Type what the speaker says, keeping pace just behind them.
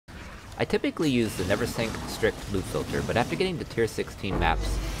I typically use the never sync strict loot filter, but after getting to tier 16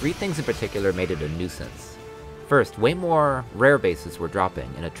 maps, 3 things in particular made it a nuisance. First, way more rare bases were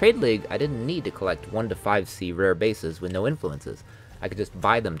dropping. In a trade league, I didn't need to collect 1 to 5C rare bases with no influences. I could just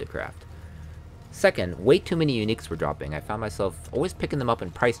buy them to craft. Second, way too many uniques were dropping. I found myself always picking them up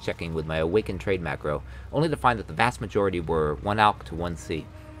and price checking with my Awaken Trade macro, only to find that the vast majority were 1 Alch to 1 C.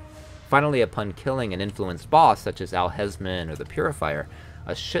 Finally, upon killing an influenced boss such as Al-Hezman or the Purifier,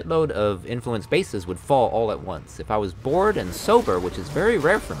 a shitload of influenced bases would fall all at once. If I was bored and sober, which is very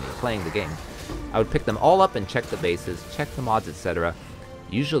rare for me playing the game, I would pick them all up and check the bases, check the mods, etc.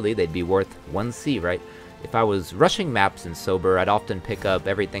 Usually they'd be worth 1 C, right? If I was rushing maps and sober, I'd often pick up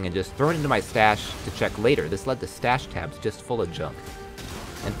everything and just throw it into my stash to check later. This led to stash tabs just full of junk.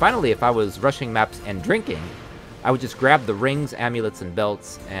 And finally, if I was rushing maps and drinking, I would just grab the rings, amulets, and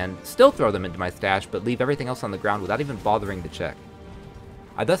belts and still throw them into my stash, but leave everything else on the ground without even bothering to check.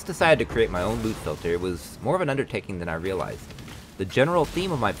 I thus decided to create my own loot filter. It was more of an undertaking than I realized. The general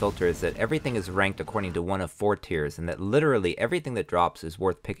theme of my filter is that everything is ranked according to one of 4 tiers, and that literally everything that drops is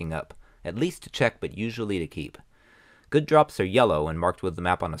worth picking up. At least to check, but usually to keep. Good drops are yellow and marked with the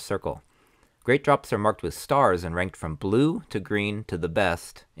map on a circle. Great drops are marked with stars and ranked from blue to green to the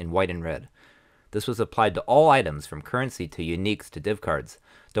best in white and red. This was applied to all items from currency to uniques to div cards.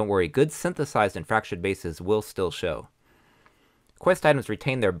 Don't worry, good synthesized and fractured bases will still show. Quest items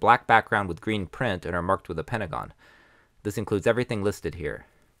retain their black background with green print and are marked with a pentagon. This includes everything listed here.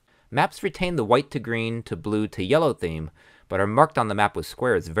 Maps retain the white to green to blue to yellow theme, but are marked on the map with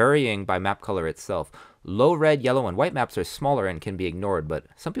squares, varying by map color itself. Low red, yellow, and white maps are smaller and can be ignored, but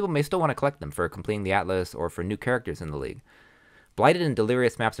some people may still want to collect them for completing the atlas or for new characters in the league. Blighted and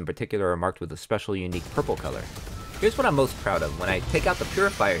delirious maps in particular are marked with a special unique purple color. Here's what I'm most proud of. When I take out the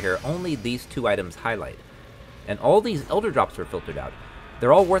Purifier here, only these 2 items highlight. And all these Elder drops were filtered out.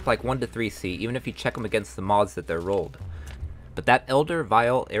 They're all worth like 1 to 3 C, even if you check them against the mods that they're rolled. But that Elder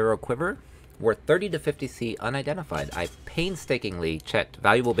Vial Arrow Quiver, worth 30 to 50 C unidentified. I painstakingly checked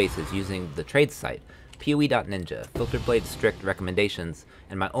valuable bases using the trade site, POE.ninja, Filter Blade's strict recommendations,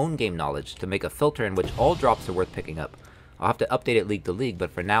 and my own game knowledge to make a filter in which all drops are worth picking up. I'll have to update it league to league,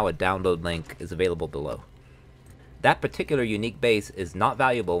 but for now a download link is available below. That particular unique base is not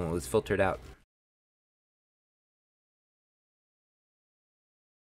valuable when it was filtered out.